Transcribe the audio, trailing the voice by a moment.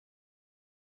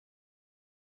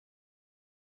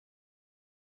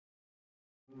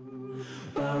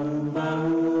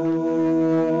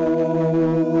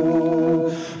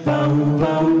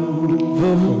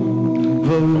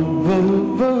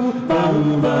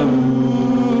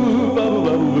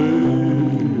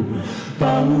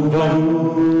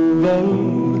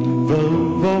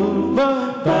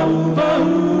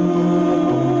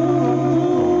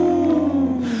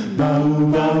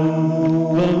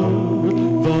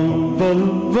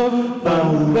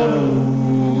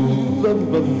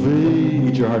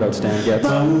Get your heart out, Stan Getz.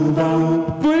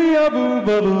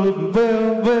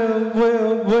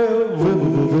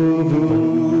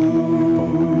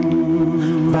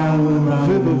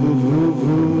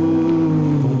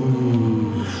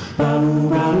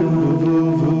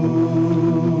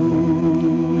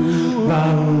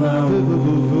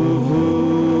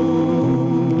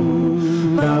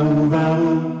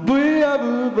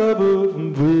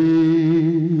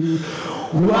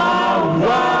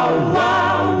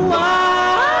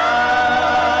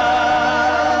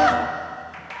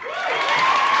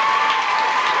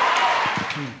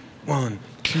 One,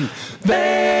 two.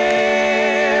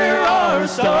 There are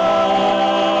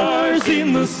stars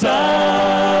in the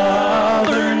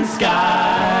southern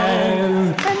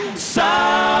sky,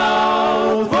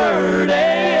 southward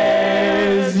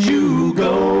as you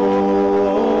go.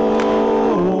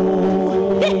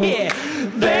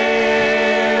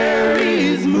 There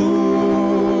is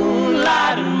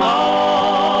moonlight and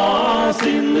moss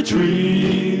in the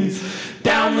trees,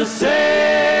 down the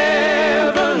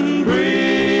seven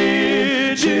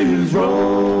bridges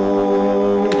road.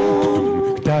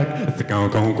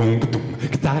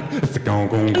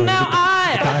 Now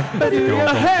I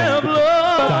have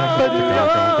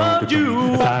loved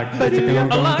you like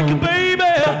a baby,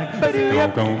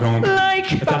 like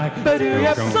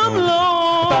some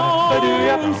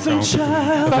lonesome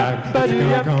child.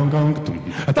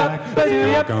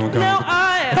 Now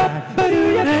I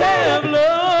have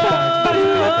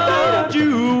loved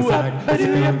you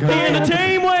in a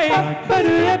tame way.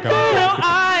 Now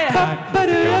I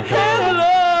have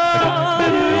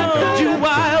loved you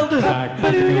wild.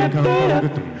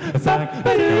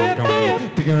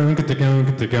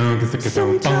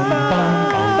 Sometimes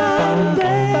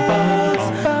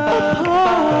a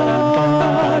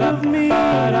part of me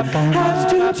has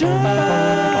to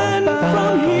turn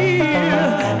from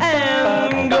here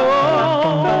and go,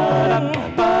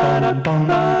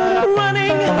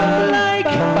 running like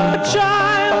a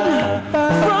child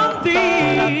from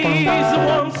these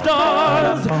warm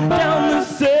stars down the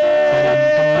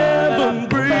seven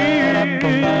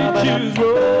bridges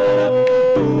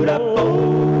road.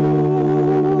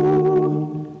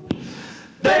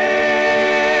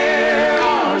 There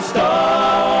are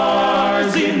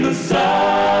stars in the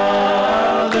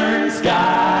southern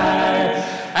sky,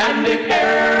 and if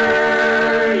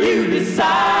ever you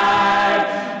decide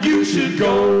you should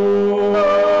go,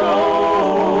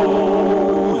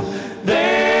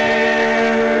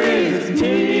 there is a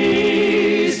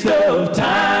taste of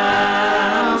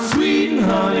time, sweet and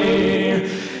honey,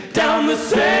 down the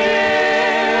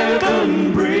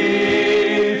seven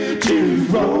bridges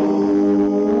road.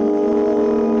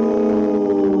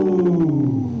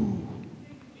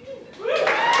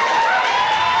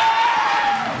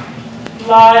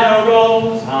 Light a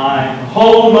rose, I'm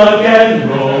home again,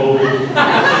 road,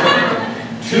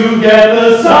 to get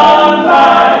the sun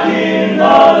back in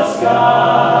the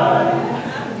sky.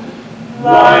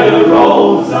 Light a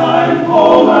rose, I'm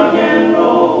home again,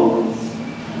 rose,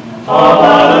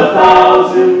 about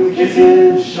 1,000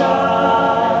 kisses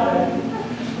shy.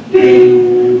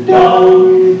 Ding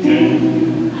dong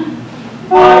ding,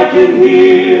 I can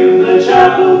hear the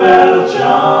chapel bell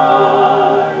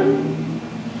chime.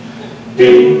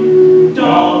 Ding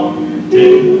dong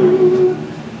ding,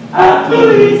 at the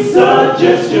least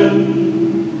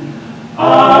suggestion,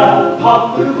 I'll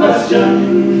pop the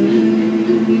question.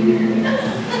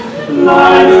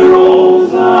 Light a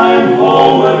rose, I'm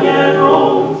home again,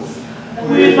 rose,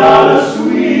 without a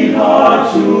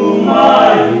sweetheart to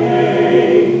my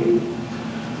aid.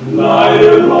 Light a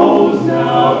rose,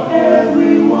 now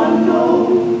everyone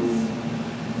knows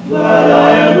that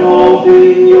I am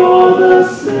hoping you're the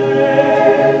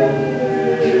same.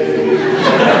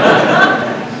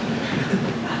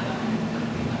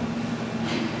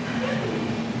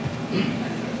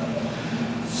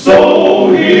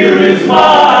 So here is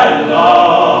my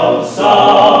love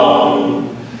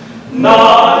song,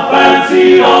 not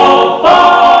fancy or fine.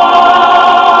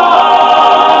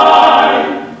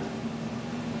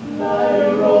 Light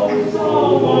a rose,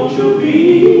 oh, won't you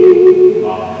be?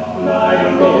 Light a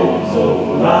rose,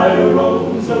 oh, light a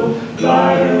rose, oh,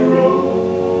 light a rose.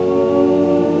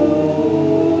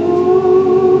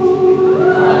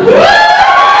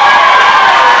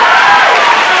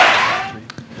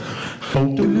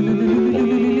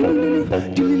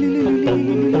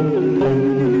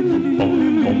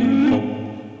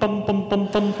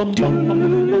 If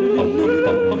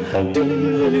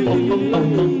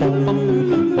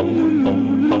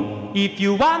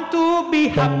you want to be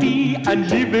happy and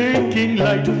live a king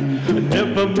life,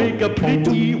 never make a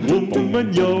pretty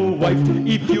woman your wife.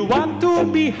 If you want to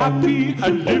be happy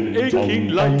and live a king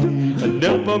life,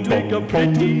 never make a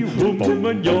pretty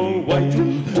woman your wife.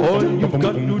 All you've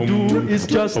got to do is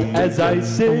just as I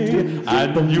say,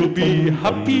 and you'll be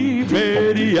happy,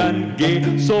 merry and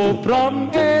gay. So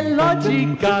from a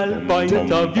logical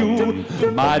point of view,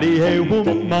 marry a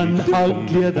woman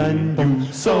uglier than you.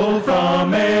 So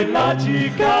from a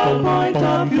logical point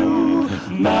of view,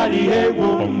 marry a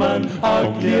woman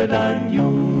uglier than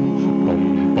you.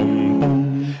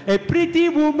 A pretty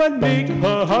woman make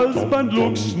her husband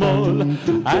look small,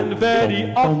 and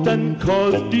very often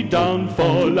cause the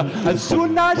downfall. As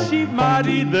soon as she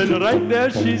married, then right there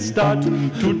she start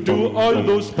to do all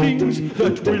those things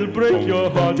that will break your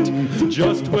heart.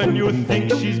 Just when you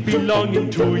think she's belonging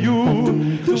to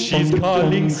you, she's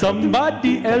calling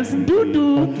somebody else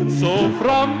doo-doo. So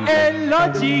from a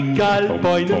logical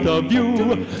point of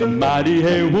view, marry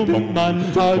a woman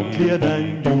uglier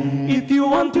than you. If you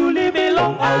want to live a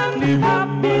long and live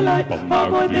happy life,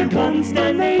 avoid the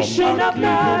consternation of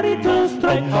marital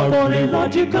strife. For a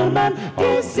logical man,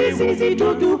 this is easy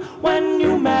to do when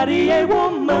you marry a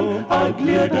woman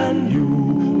uglier than you.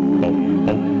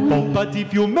 But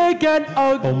if you make an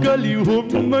ugly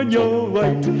woman your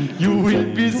wife, you will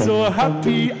be so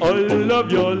happy all of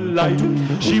your life.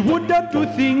 She wouldn't do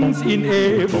things in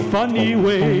a funny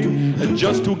way,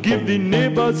 just to give the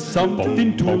neighbors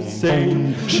something to say.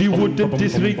 She wouldn't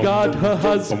disregard her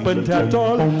husband at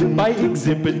all by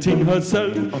exhibiting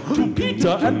herself to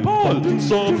Peter and Paul.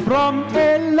 So from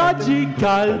a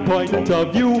logical point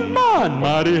of view, man,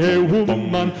 marry a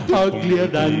woman uglier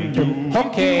than you.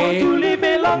 Okay. If you want to live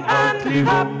a long and live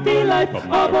happy life,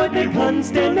 avoid the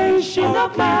consternation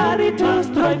of marital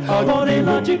strife. For a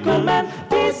logical man,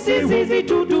 this is easy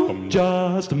to do.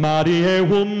 Just marry a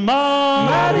woman.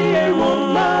 Marry a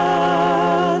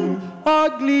woman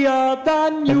uglier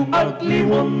than you. Ugly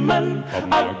woman,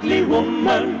 ugly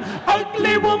woman,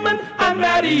 ugly woman, I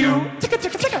marry you. Chicka,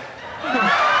 chicka, chicka.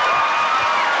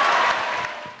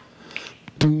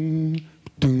 Doom,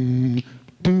 doom,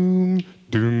 doom,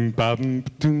 doom, bam,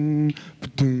 doom,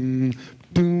 doom,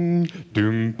 doom,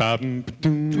 doom, bam,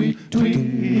 doom, tweet,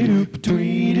 tweet,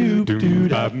 tweet, doom,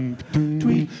 bam, doom,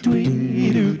 tweet,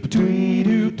 tweet,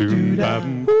 tweet, doom,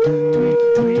 bam, tweet,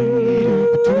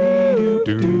 tweet,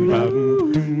 doom, bam,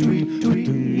 tweet,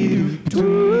 tweet,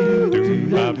 doom,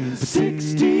 bam,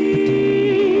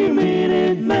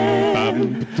 60-minute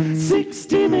man,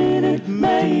 60-minute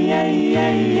man.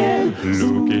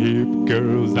 Look here,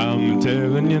 girls, I'm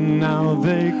telling you now,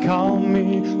 they call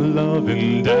me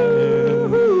loving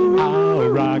dad. I'll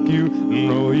rock you and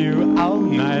roll you all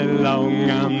night long.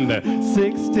 I'm the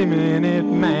 60-minute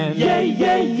man. Yeah,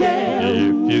 yeah, yeah.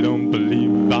 If you don't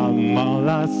believe I'm all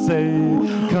I say,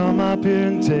 come up here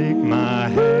and take my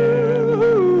hand.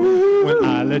 When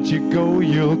I let you go,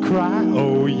 you'll cry.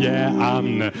 Oh yeah,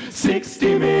 I'm the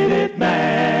 60-minute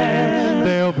man.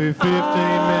 There'll be 15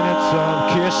 minutes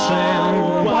of kissing.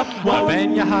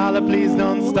 Then you holler, please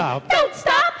don't stop. Don't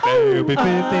stop. There'll be 15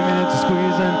 minutes of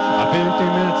squeezing,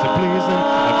 15 minutes of pleasing,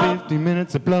 15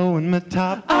 minutes of blowing my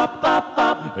top. Up, up,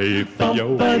 up. If the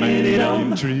old man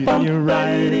ain't treating you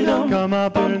right, come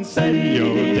up here and see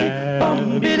your dad.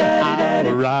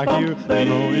 I'll rock you and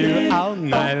roll you all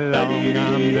night long.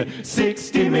 I'm the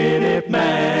 60-minute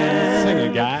man. Sing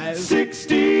it, guys.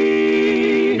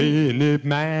 60-minute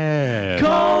man.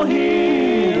 Call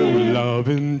him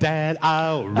loving dad.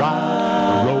 I'll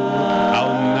rock, roll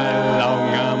all night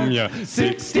long. I'm your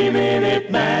 60-minute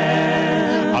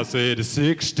man. I said a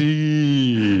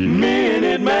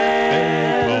 60-minute man.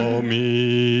 They call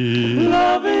me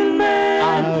loving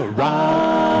man. I'll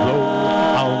rock, roll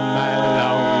all night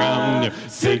long. I'm your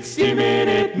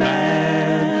 60-minute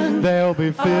man. There'll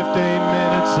be 15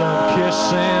 minutes of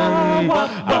kissing.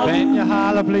 Then you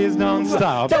holler, please don't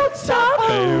stop. Don't stop.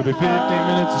 There'll be 15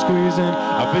 minutes of squeezing,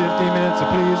 15 minutes of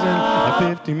pleasing,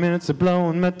 15 minutes of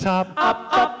blowing my top. Up,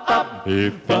 up, up.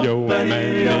 If the old man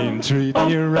ain't treating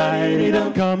you right,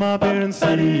 come up here and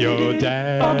see your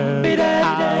dad.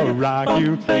 I'll rock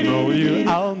you and roll you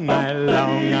all night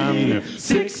long. I'm the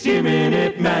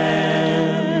 60-minute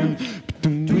man.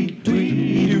 Tweet, tweet,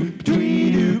 tweet,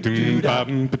 tweet,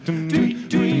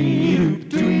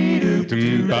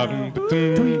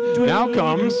 now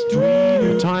comes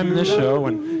the time in the show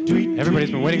when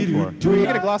everybody's been waiting for. Can we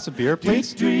get a glass of beer,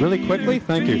 please? Really quickly?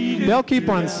 Thank you. They'll keep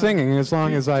on singing as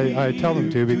long as I tell them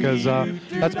to, because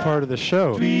that's part of the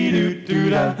show.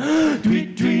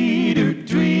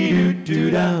 You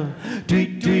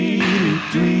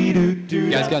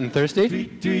guys getting thirsty?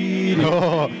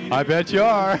 Oh, I bet you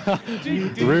are.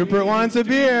 Rupert wants a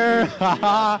beer.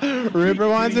 Rupert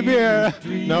wants a beer.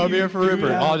 No beer for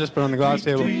Rupert. I'll just put it on the glass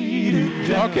table.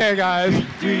 Okay, guys.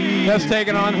 Let's take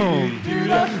it on home.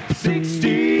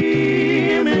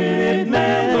 60-minute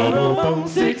man.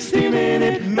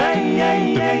 60-minute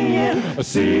man. A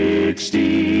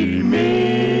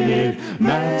 60-minute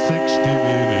man.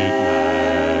 60-minute man.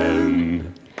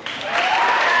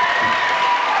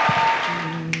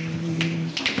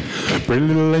 Pretty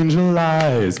little angel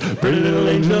eyes, pretty little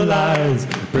angel eyes,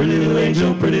 pretty little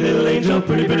angel, pretty little angel,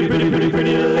 pretty, pretty, pretty, pretty,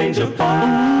 pretty little angel. Ooh,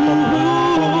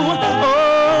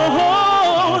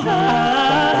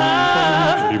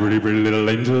 pretty, pretty little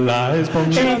angel eyes.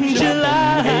 Angel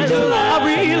eyes, I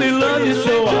really love you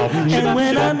so. And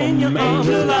when I'm in your arms,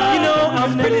 you know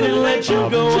I'm ready to let you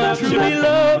go. I truly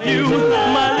love you,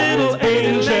 my little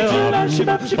angel.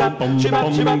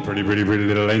 Pretty, pretty, pretty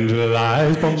little angel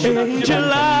eyes.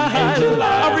 Angel eyes,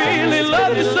 I really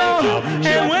love you so.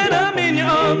 And when I'm in your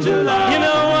arms, you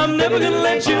know I'm never gonna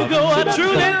let you go. I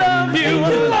truly love you,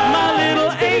 my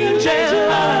little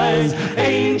angel eyes.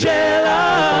 Angel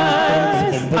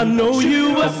eyes, I know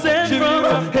you were sent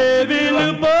from heaven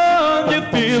above. You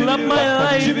fill up my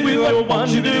life with your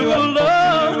wonderful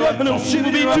love, and I'm sure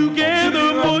we'll be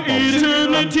together for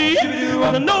eternity.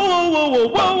 And I know,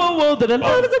 that I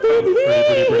love is a baby.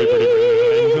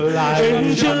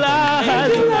 Angel eyes, I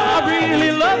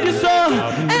really love you so.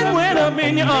 And when I'm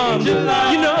in your arms, you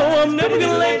know I'm never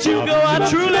gonna let you go. I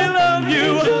truly love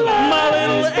you, my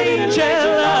little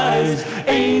angel eyes.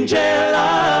 Angel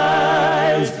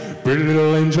eyes. Pretty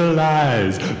little angel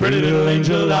eyes, pretty little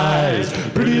angel eyes,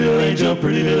 pretty little angel,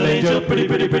 pretty little angel, pretty,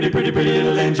 pretty, pretty, pretty, pretty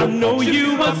little angel. I know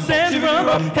you were sent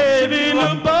from heaven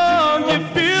above. You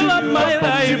fill up my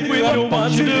life with your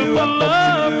wonderful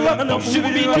love, and I'm sure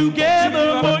we'll be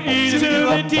together for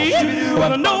eternity. And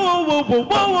I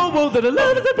know, that I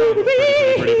love is a baby.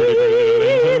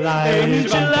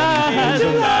 Angel eyes,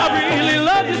 I really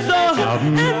love you so.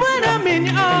 And when I'm in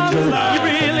your arms, you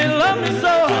really love me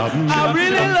so. I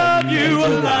really love you,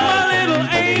 my little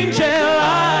angel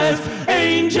eyes.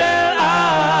 Angel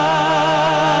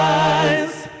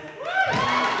eyes.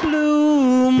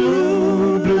 Blue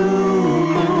moon,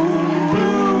 blue moon,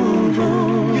 blue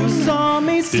moon. You saw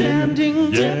me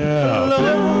standing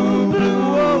alone, blue,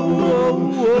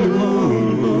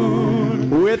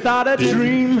 without a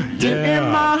dream in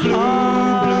my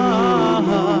heart,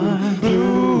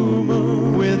 blue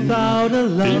moon, without a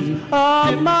love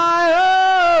of my own.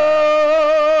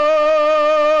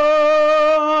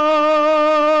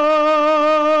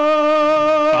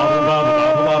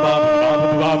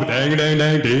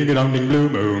 Ding blue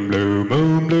moon, blue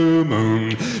moon, blue moon, blue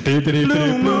moon,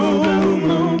 blue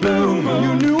moon, blue moon.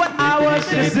 You knew what I was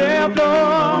just there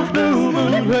for. Blue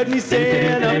moon, you heard me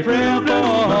saying a prayer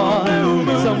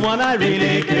for someone I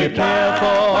really could care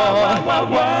for.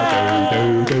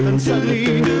 And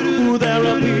suddenly,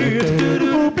 there appeared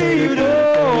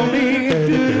before me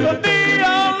the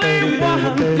only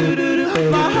one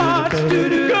my heart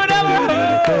could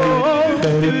ever hold.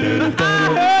 I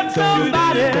heard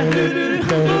somebody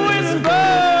whisper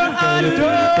I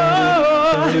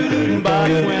adore, but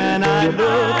when I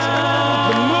looked,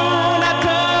 the moon had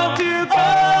turned to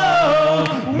gold.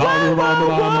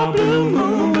 Blue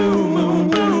moon, blue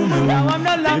moon, blue moon. Now I'm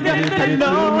no longer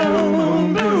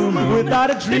alone, without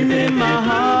a dream in my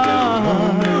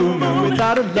heart,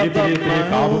 without a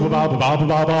love of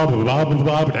my own.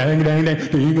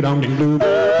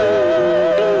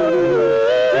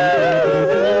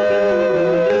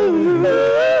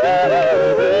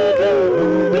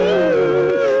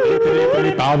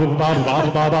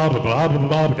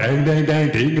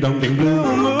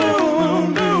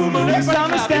 You saw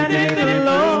me standing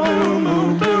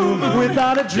alone,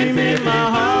 without a dream in my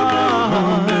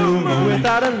heart,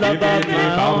 without a love of my own.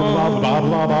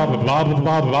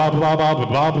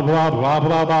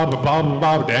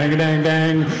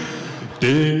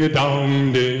 Ding a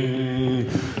dong ding.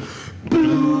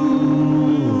 Blue.